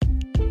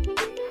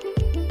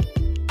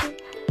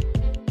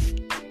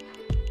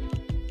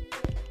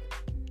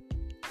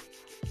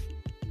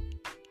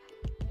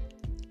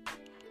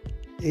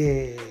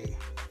Hey,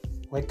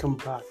 welcome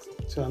back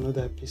to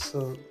another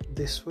episode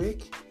this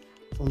week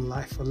from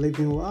Life for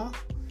Living Well.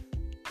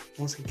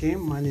 Once again,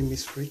 my name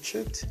is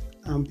Richard,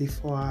 and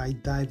before I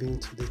dive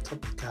into the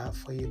topic I have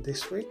for you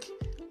this week,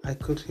 I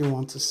quickly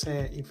want to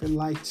say if you'd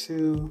like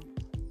to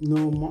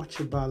know much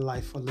about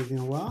Life for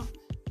Living Well,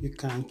 you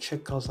can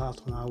check us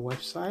out on our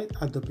website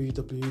at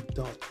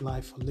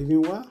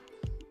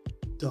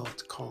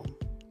www.lifeforlivingwell.com.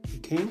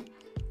 Again,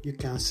 you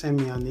can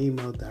send me an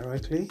email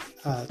directly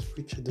at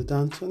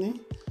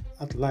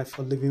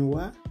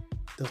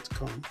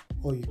richardodanthony@lifeforlivingwell.com,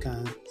 or you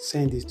can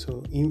send it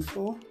to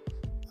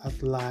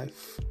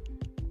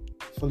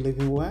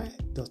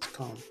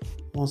info@lifeforlivingwell.com.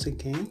 Once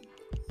again,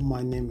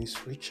 my name is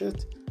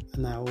Richard,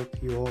 and I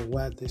hope you all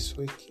well this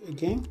week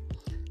again.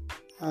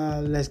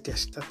 Let's get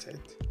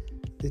started.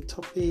 The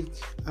topic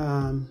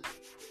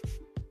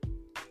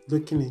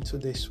looking into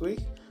this week,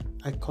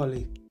 I call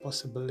it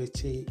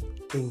possibility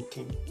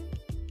thinking.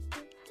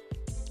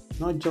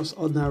 Not just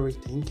ordinary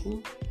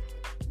thinking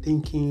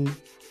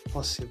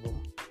possible,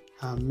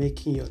 and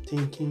making your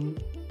thinking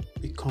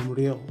become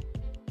real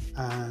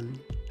and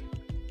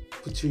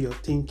putting your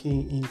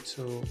thinking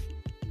into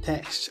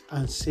test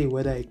and see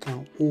whether it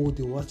can hold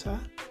the water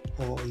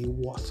or it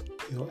worth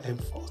your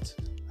effort.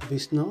 If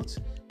it's not,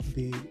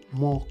 be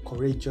more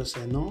courageous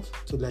enough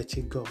to let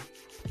it go.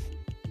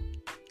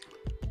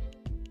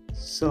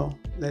 So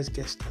let's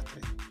get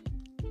started.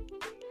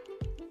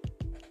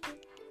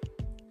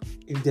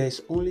 If there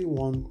is only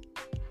one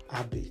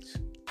habit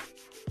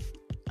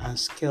and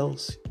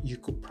skills you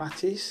could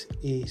practice,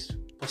 is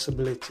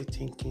possibility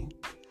thinking.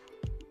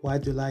 Why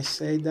do I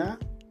say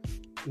that?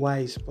 Why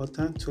it's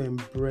important to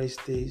embrace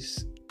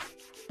this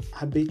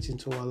habit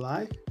into our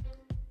life?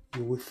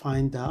 You will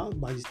find out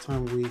by the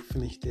time we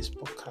finish this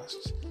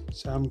podcast.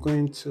 So I'm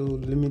going to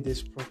limit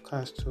this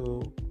podcast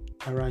to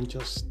around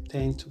just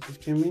 10 to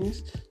 15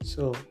 minutes.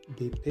 So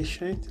be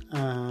patient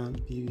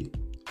and be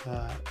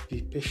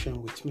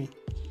patient with me.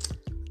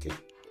 Okay.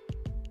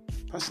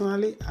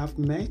 Personally, I've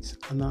met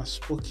and I've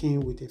spoken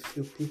with a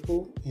few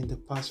people in the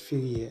past few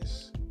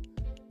years.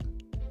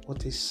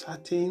 What is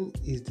certain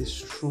is the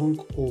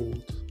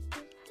stronghold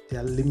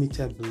their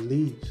limited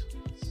beliefs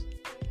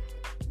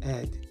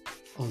had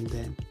on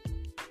them.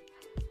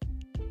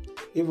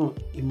 Even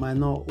it might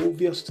not be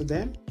obvious to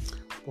them,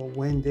 but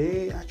when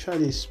they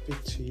actually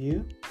speak to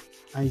you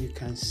and you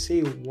can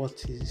see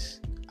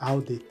how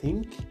they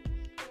think,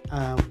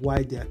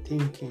 why their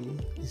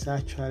thinking is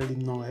actually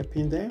not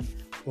helping them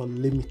but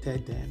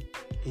limited them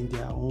in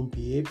their own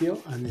behavior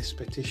and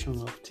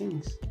expectation of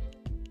things.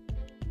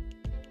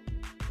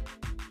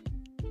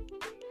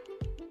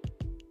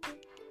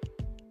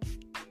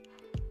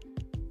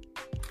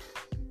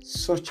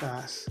 Such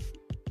as,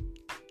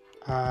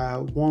 I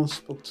once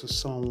spoke to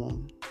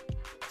someone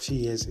 2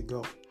 years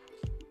ago.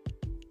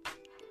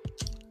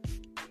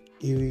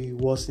 He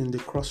was in the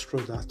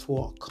crossroads at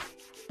work.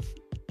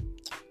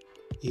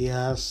 He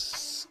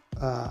has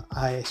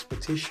high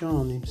expectation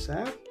on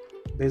himself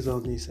based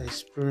on his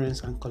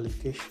experience and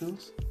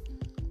qualifications,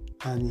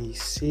 and he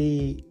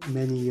see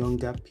many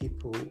younger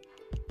people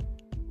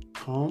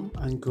come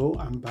and go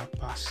and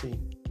bypass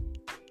him.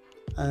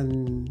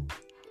 And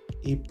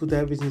he put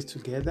everything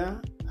together,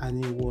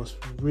 and he was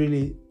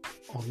really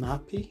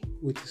unhappy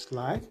with his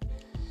life.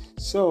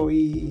 So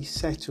he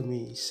said to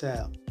me,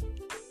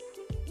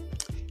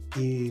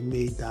 he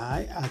may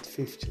die at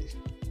 50.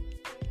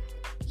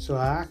 So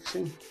I asked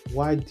him,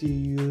 why do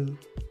you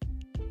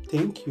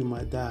think you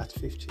might die at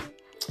 50?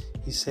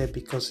 He said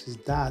because his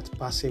dad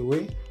passed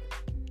away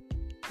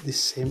the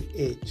same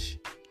age.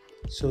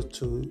 So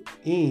to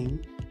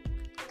him,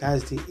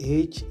 that's the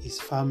age his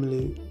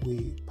family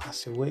will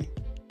pass away.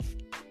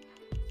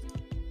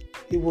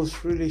 It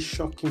was really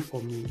shocking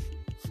for me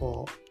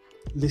for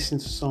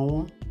listening to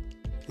someone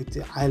with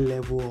the high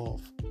level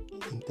of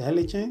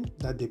intelligence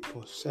that they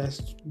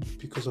possess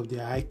because of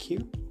their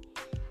IQ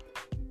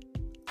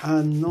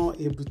and not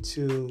able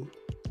to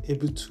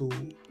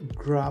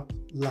grab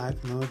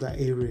life in another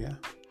area.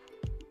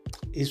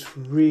 It's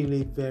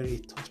really very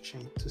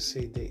touching to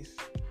say this.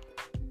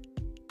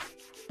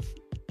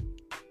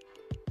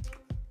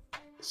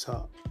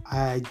 So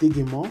I dig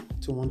him more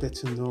to wanted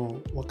to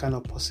know what kind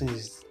of person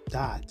is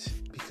that,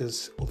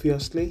 because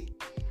obviously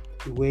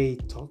the way he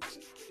talked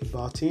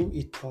about him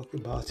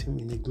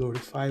in a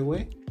glorified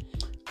way,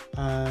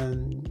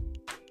 and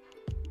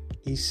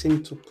he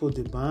seemed to put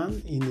the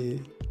man in a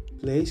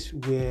place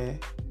where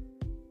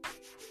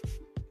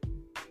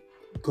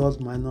God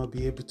might not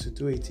be able to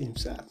do it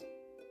himself.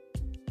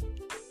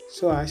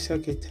 So I said,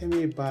 okay, tell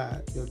me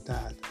about your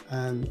dad.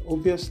 And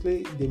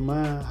obviously the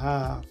man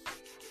have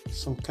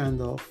some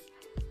kind of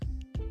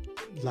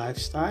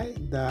lifestyle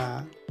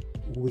that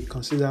we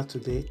consider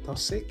today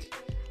toxic,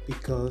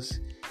 because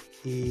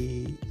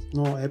he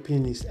not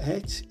helping his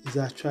health, is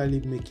actually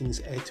making his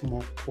health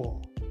more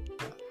poor.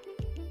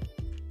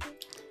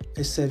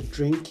 Except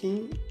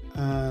drinking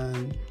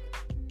and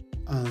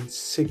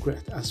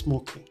cigarette and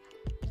smoking,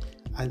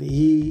 and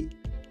he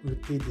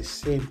repeat the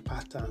same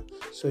pattern.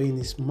 So in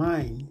his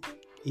mind,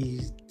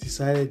 he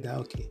decided that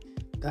okay,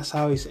 That's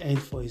how it's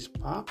end for his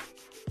pap.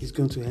 It's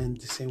going to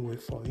end the same way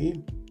for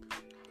him.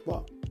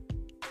 But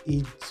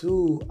he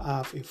do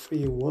have a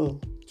free will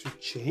to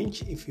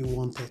change if he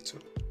wanted to.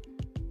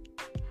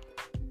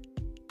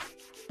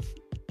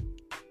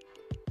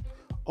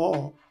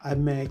 Or I've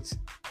met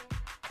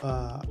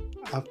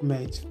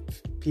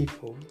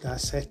people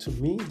that said to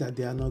me that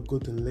they are not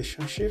good in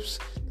relationships,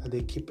 that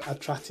they keep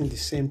attracting the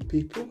same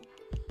people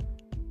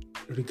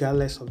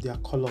regardless of their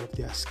color of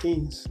their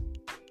skins.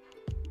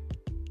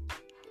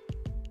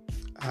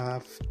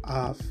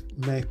 I've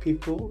met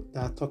people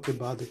that talk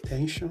about the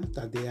tension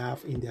that they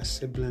have in their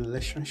sibling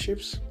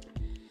relationships,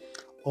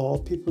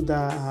 or people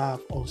that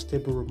have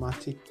unstable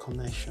romantic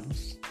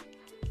connections.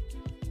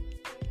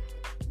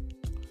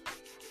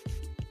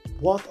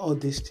 What all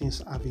these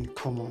things have in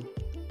common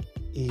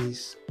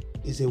is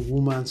a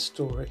woman's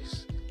story.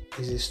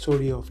 It's a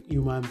story of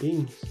human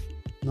beings,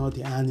 not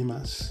the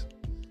animals.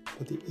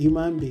 But the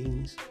human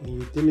beings, when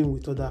you're dealing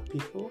with other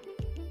people,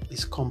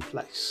 is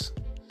complex.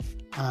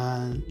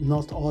 And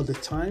not all the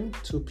time,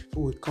 two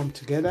people will come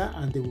together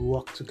and they will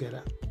work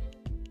together.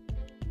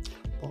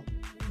 But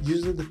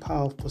using the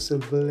power of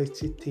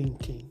possibility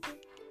thinking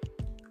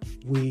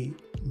will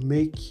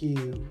make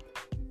you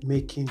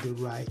making the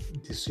right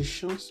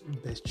decisions,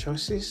 best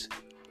choices,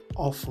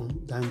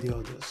 often than the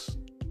others.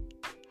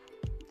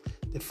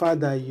 The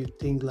fact that you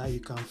think like you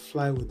can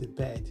fly with the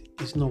bird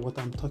is not what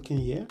I'm talking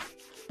here.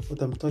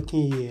 What I'm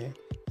talking here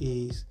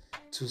is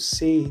to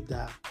say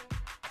that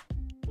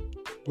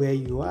where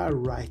you are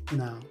right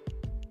now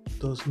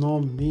does not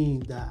mean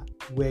that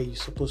where you're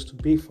supposed to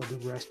be for the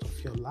rest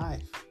of your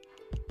life.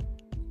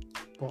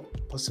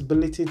 But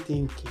possibility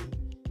thinking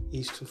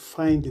is to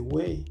find a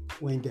way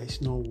when there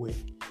is no way,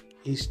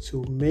 is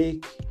to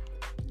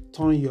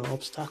turn your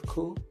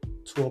obstacle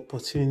to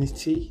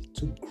opportunity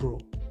to grow.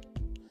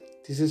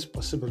 This is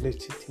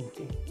possibility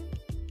thinking.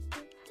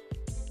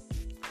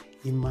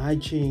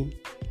 Imagine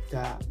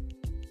that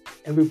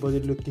everybody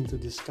look into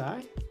the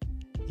sky.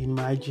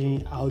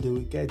 Imagine how they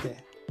will get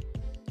there.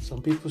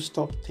 Some people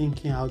stop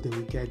thinking how they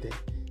will get there.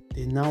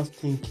 They're now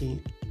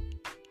thinking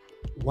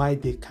why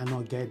they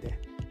cannot get there.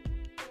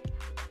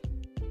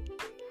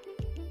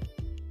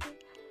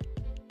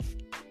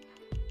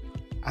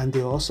 And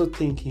they're also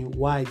thinking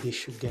why they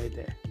should get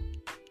there.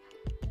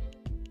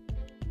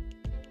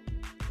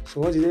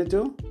 So what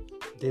do?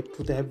 They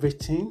put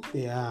everything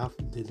they have,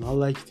 the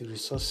knowledge, the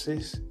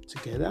resources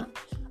together,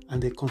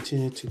 and they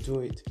continue to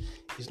do it.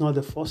 It's not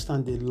the first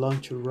time they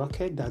launch a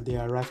rocket that they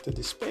arrive to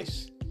the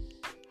space.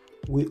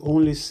 We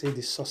only see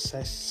the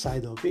success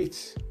side of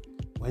it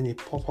when it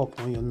pop up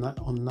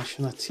on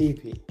national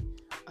TV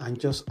and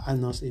just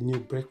announce a new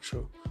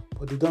breakthrough.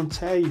 But they don't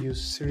tell you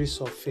series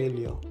of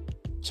failure,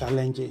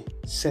 challenging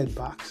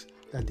setbacks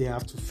that they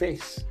have to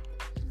face,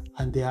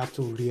 and they have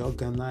to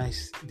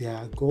reorganize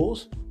their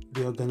goals,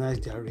 reorganize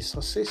their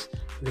resources,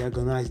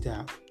 prioritize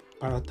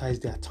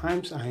their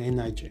times and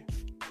energy.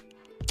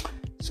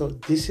 So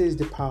this is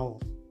the power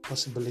of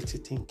possibility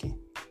thinking.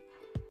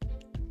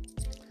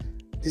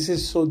 This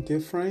is so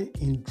different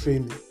in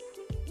dreaming.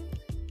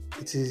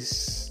 It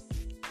is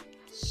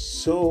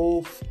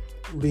so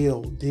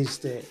real these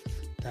days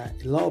that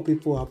a lot of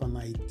people have an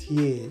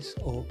idea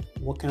of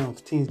what kind of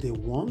things they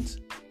want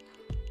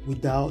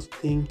without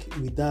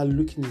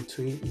looking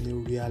into it in a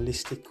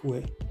realistic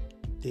way.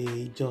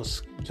 They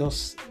just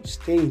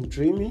stay in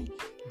dreaming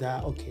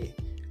that, okay,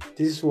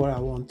 this is what I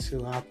want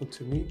to happen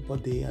to me,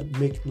 but they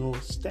make no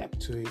step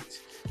to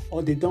it.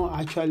 Or they don't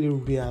actually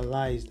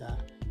realize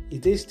that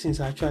is these things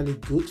actually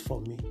good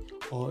for me,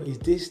 or is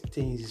these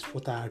things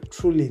what I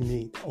truly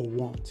need or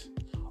want,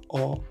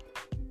 or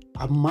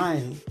am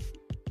I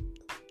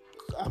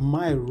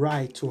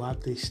right to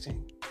have this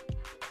thing?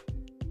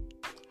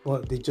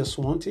 But they just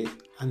want it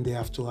and they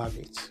have to have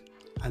it,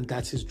 and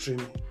that is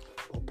dreaming.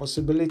 But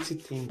possibility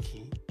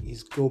thinking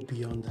is go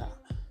beyond that.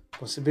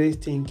 Possibility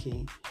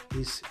thinking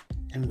is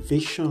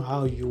envision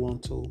how you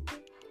want to,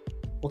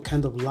 what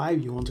kind of life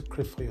you want to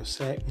create for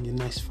yourself in the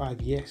next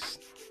 5 years.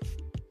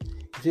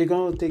 If it's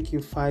going to take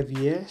you 5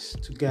 years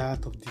to get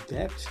out of the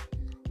debt,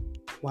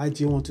 why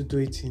do you want to do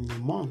it in a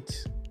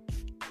month?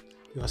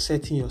 You are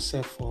setting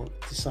yourself for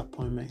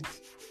disappointment.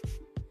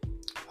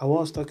 I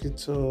was talking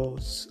to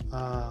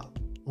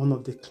one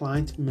of the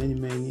clients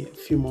a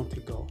few months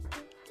ago,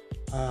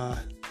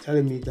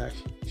 telling me that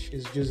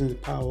she's using the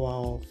power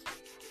of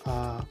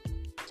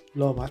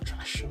law of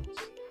attraction.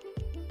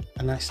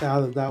 And I said,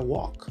 how does that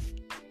work?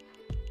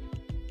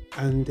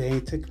 And then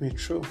he took me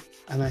through.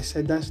 And I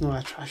said, that's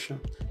not attraction,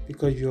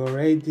 because you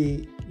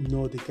already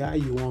know the guy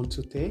you want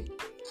to take,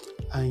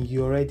 and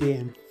you already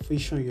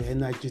envision your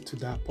energy to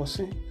that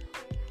person.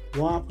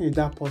 What happens if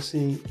that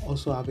person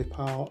also have a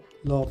power,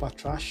 law of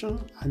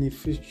attraction, and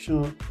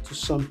envision to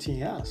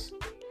something else?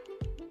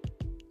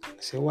 I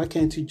said, why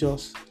can't you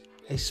just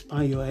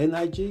expand your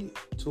energy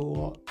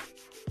to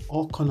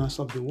all corners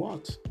of the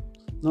world,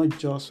 not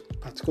just a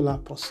particular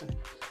person?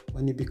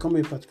 When you become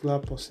a particular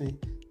person,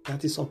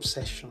 that is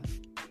obsession.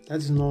 That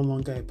is no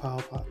longer a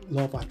power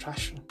law of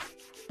attraction,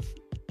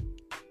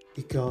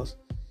 because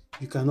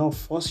You cannot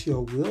force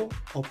your will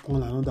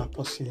upon another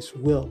person's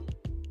will.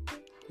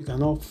 You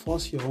cannot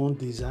force your own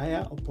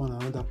desire upon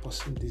another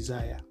person's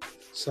desire.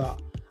 So,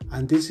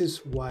 and this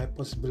is why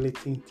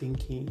possibility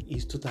thinking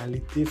is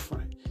totally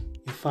different.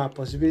 In fact,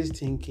 possibility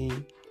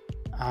thinking,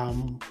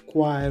 I'm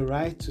quite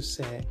right to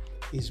say,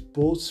 is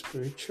both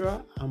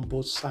spiritual and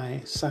both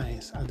science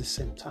at the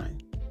same time.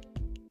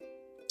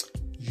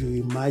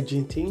 You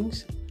imagine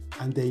things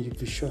and then you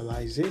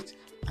visualize it,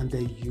 and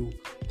then you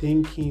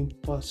thinking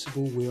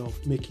possible way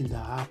of making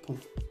that happen.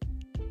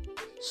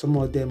 Some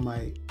of them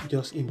might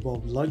just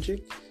involve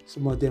logic.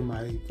 Some of them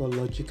might involve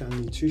logic and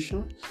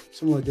intuition.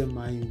 Some of them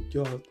might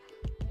involve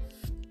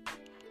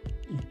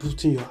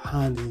putting your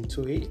hand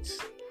into it,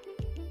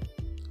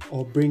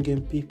 or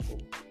bringing people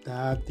that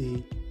have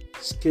the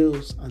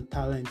skills and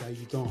talent that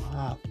you don't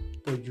have,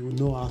 but you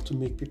know how to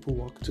make people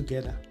work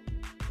together.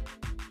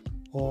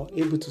 Or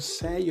able to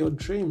share your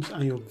dreams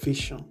and your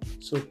vision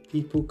so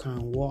people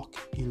can walk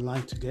in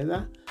line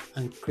together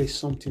and create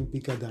something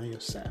bigger than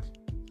yourself.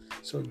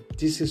 So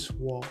this is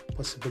what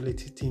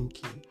possibility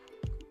thinking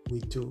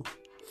will do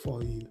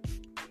for you.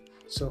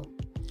 So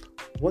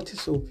what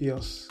is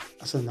obvious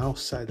as an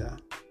outsider?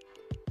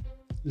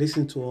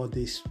 Listen to all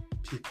these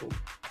people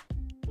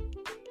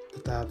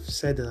that I've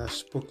said that I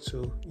spoke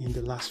to in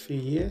the last few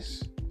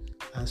years,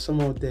 and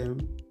some of them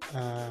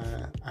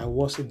I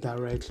wasn't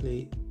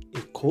directly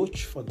a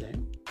coach for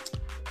them.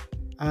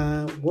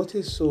 What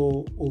is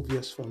so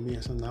obvious for me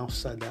as an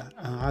outsider,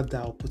 and I had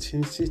the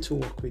opportunity to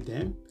work with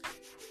them,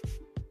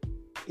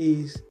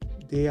 is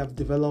they have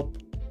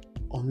developed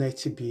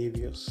unethical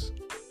behaviors.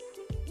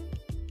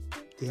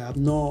 They have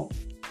not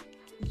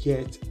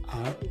yet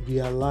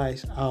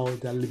realized how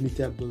their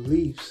limited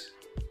beliefs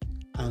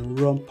and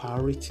wrong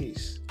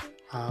priorities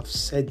have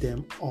set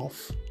them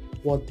off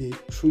what they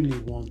truly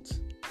want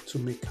to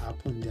make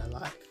happen in their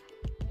life.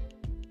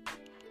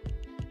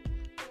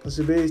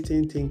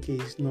 Possibility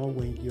thinking is not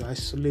when you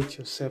isolate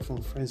yourself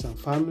from friends and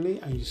family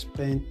and you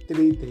spend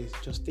 3 days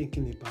just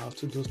thinking about how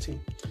to do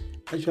things.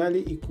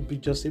 Actually, it could be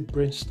just a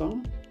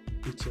brainstorm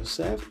with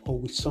yourself or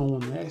with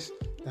someone else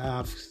that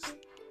have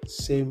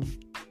same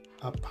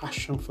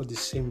passion for the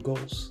same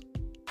goals.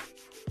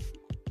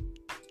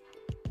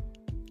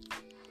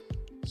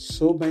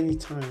 So many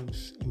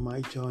times in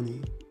my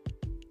journey,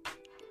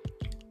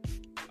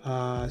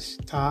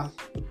 start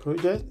a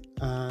project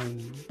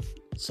and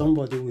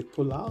somebody will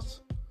pull out,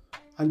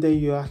 and then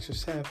you ask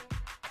yourself,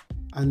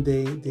 and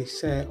they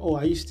say, "Oh,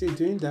 are you still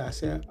doing that?" I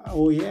say,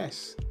 "Oh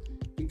yes,"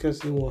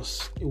 because it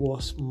was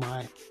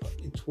my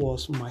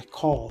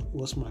call, it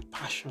was my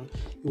passion,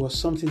 it was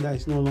something that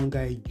is no longer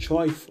a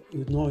joy,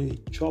 it's not a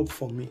job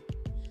for me.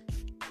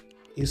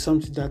 It's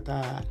something that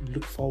I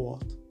look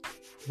forward.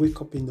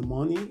 Wake up in the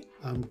morning,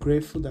 I'm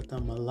grateful that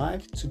I'm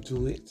alive to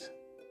do it.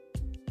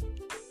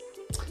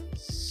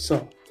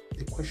 So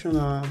the question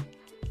I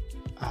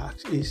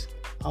ask is,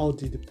 how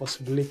did the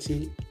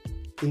possibility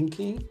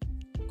thinking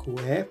could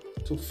help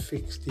to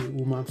fix the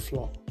human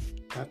flaw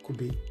that could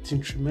be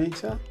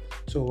detrimental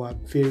to our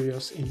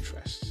various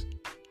interests?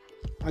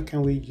 How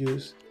can we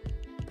use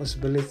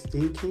possibility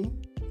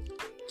thinking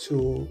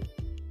to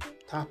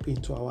tap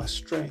into our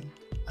strength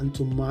and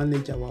to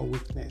manage our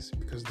weakness?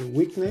 Because the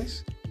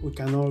weakness, we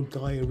cannot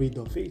get rid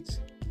of it.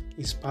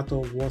 It's part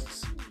of what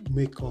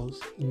makes us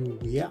who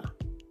we are.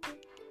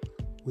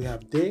 We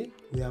have day,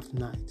 we have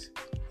night.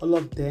 All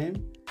of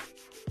them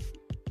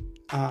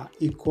are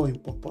equal in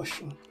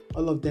proportion.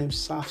 All of them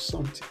serve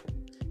something.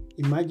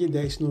 Imagine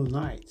there is no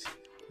night.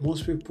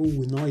 Most people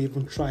will not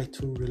even try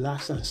to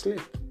relax and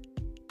sleep.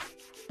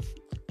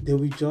 They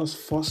will just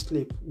fall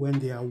asleep when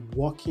they are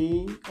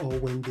walking or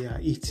when they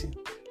are eating,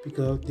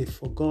 because they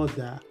forgot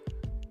that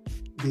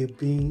they've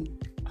been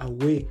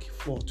awake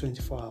for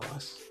 24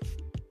 hours.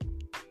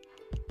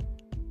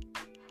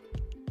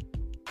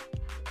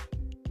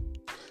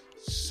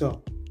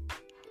 So,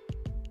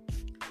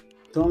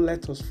 don't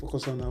let us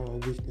focus on our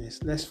weakness.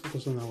 Let's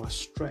focus on our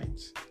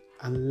strength,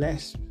 and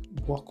let's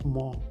work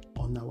more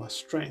on our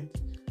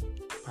strength.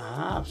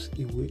 Perhaps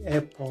it will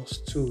help us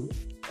to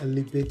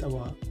elevate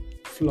our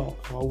flaw,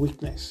 our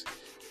weakness.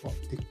 But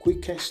the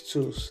quickest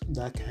tools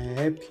that can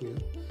help you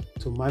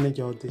to manage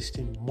all these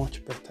things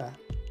much better,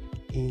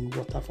 in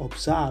what I've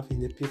observed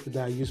in the people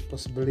that use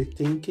possibility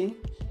thinking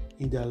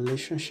in their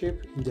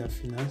relationship, in their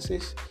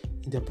finances,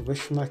 in their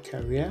professional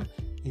career,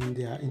 in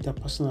their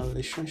interpersonal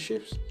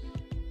relationships,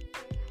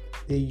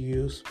 they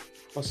use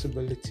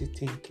possibility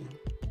thinking.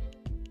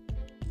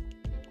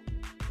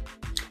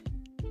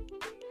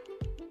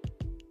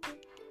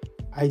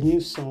 I knew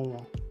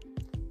someone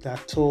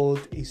that told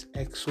his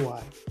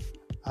ex-wife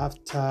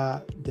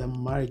after their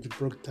marriage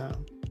broke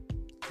down.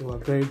 They were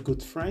very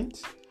good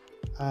friends,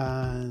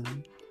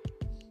 and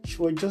she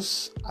was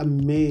just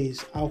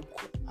amazed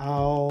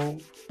how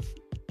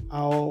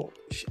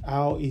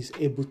he's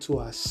able to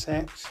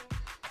accept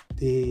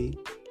the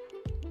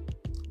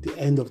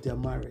end of their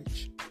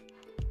marriage.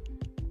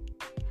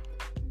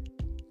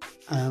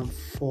 And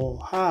for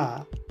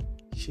her,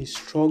 she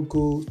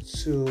struggled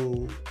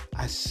to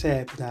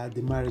accept that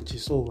the marriage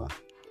is over.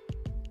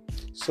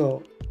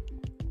 So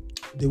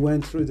they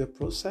went through the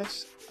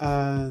process,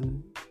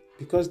 and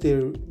because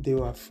they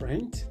were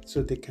friends,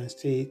 so they can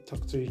still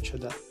talk to each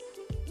other.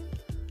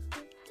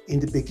 In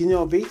the beginning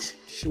of it,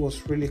 she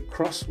was really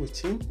cross with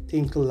him,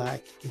 thinking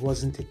like he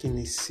wasn't taking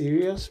it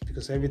serious,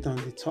 because every time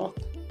they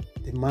talked,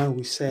 the man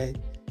will say,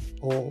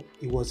 oh,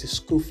 it was a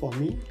school for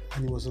me,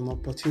 and it was an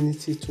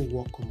opportunity to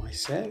work on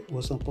myself. It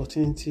was an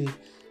opportunity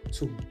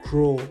to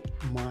grow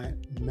my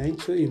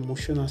mental,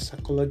 emotional,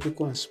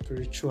 psychological, and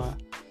spiritual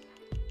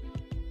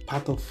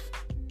part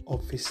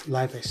of his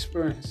life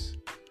experience.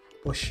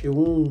 But she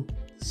won't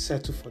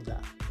settle for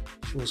that.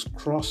 She was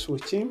cross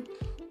with him.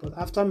 But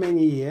after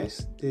many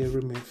years, they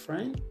remained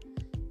friends.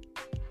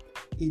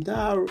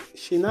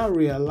 She now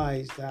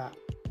realized that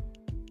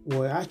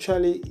what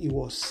actually he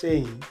was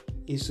saying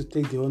is to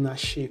take the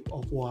ownership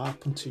of what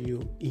happened to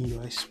you in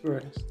your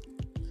experience.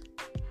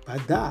 By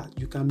that,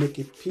 you can make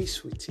a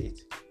peace with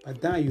it. By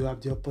that, you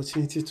have the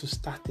opportunity to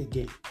start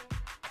again.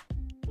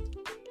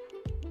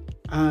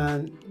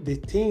 And the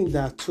thing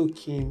that took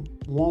him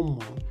 1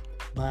 month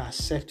by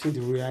accepting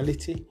the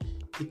reality,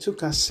 it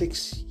took her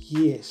 6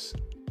 years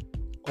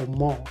or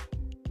more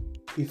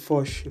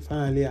before she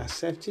finally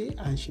accepted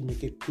and she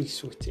make a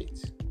peace with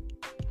it.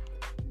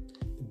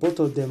 Both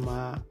of them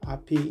are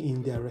happy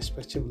in their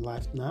respective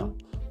life now.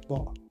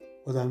 But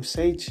what I'm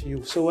saying to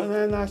you, so when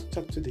I now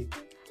talk to the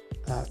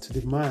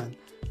man,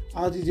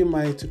 how did you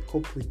manage to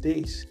cope with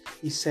this?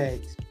 He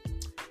said,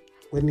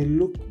 when he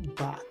looked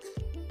back,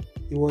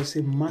 it was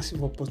a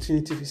massive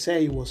opportunity. He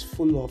said he was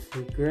full of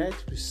regret,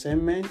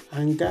 resentment,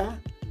 anger.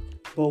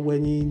 But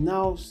when he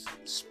now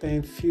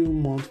spent few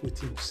months with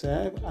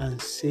himself and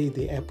see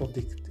the help of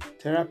the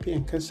therapy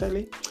and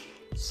counseling,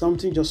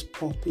 something just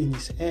popped in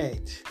his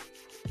head.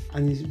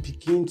 And he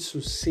begins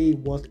to see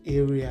what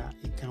area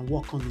he can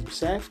work on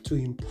himself to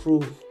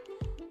improve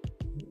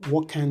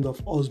what kind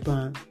of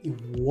husband he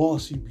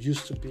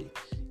used to be,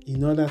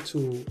 in order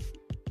to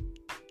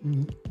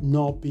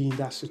not be in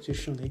that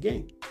situation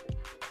again.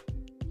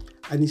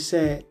 And he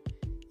said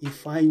he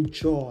find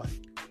joy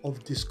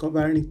of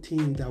discovering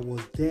things that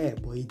was there,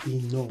 but he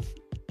didn't know.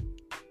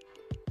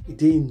 He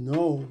didn't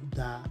know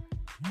that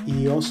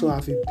he also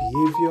have a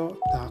behavior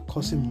that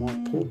causing more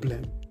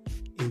problem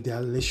in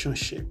their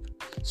relationship.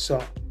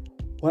 So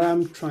what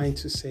I'm trying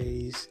to say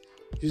is,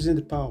 using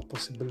the power of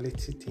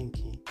possibility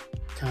thinking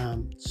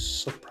can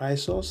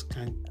surprise us,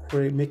 can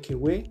make a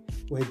way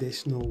where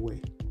there's no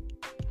way.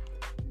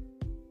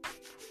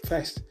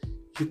 First,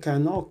 you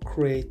cannot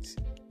create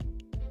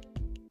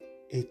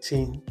a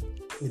thing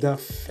without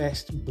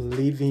first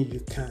believing you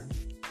can.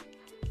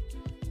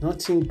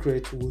 Nothing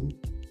great will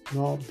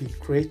not be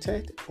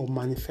created or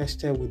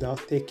manifested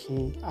without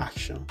taking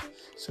action.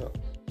 So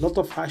a lot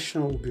of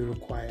action will be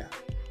required.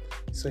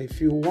 So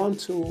if you want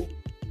to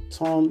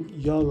turn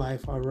your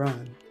life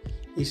around,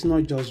 it's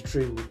not just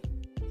dreaming,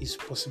 it's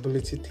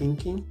possibility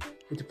thinking.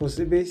 With the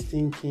possibility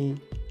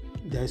thinking,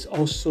 there's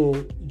also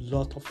a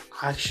lot of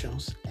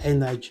actions,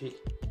 energy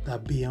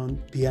that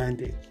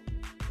behind it.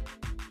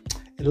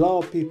 A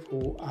lot of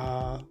people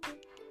are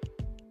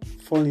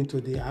falling into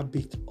the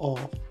habit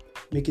of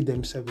making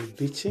themselves a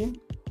victim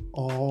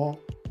or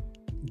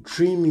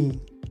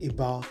dreaming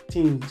about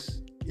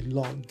things a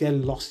lot, get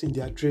lost in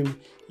their dream.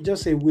 It's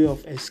just a way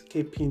of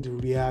escaping the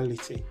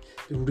reality.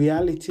 The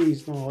reality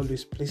is not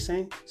always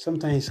pleasant.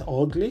 Sometimes it's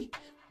ugly,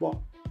 but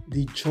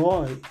the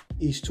joy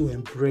is to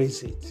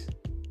embrace it.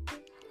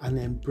 And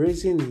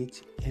embracing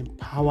it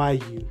empower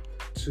you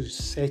to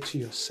say to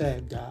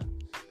yourself that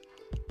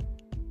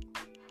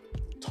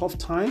tough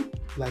time,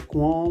 like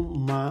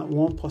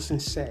one person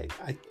said,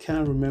 I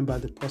can't remember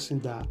the person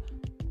that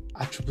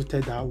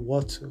attributed that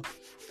word to,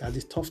 that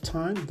the tough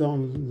time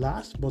don't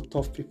last, but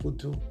tough people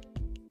do.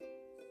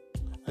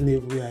 And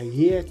if we are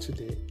here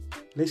today,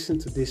 listen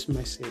to this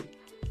message,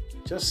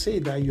 just say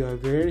that you are a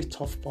very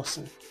tough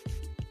person.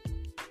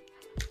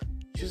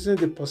 Using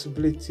the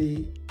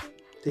possibility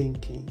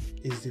thinking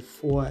is the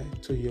fuel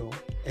to your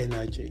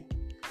energy,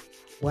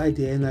 while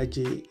the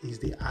energy is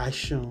the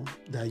action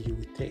that you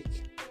will take.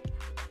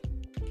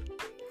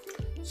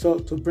 So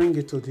to bring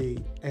it to the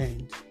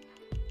end,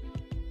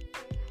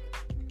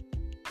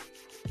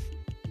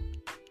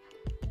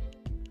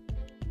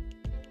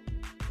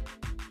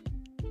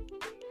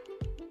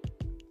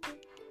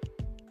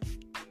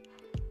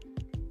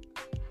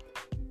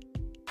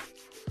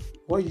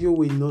 what you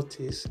will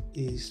notice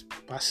is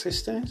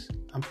persistence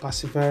and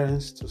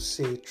perseverance to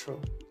see it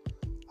through.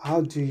 How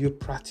do you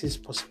practice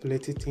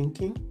possibility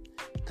thinking?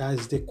 That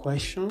is the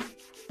question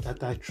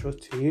that I throw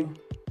to you.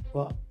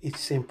 Well, it's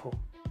simple.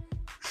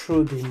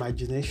 Through the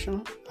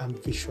imagination and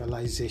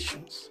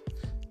visualizations.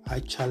 I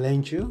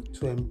challenge you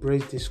to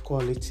embrace this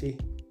quality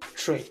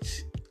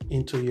trait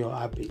into your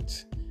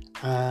habits,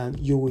 and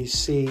you will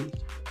see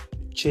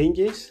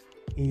changes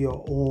in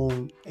your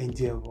own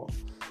endeavor.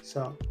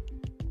 So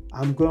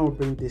I'm going to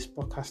bring this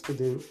podcast to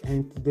the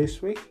end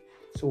this week.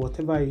 So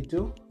whatever you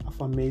do, have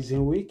an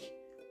amazing week.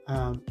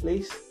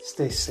 Please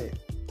stay safe.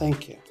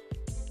 Thank you.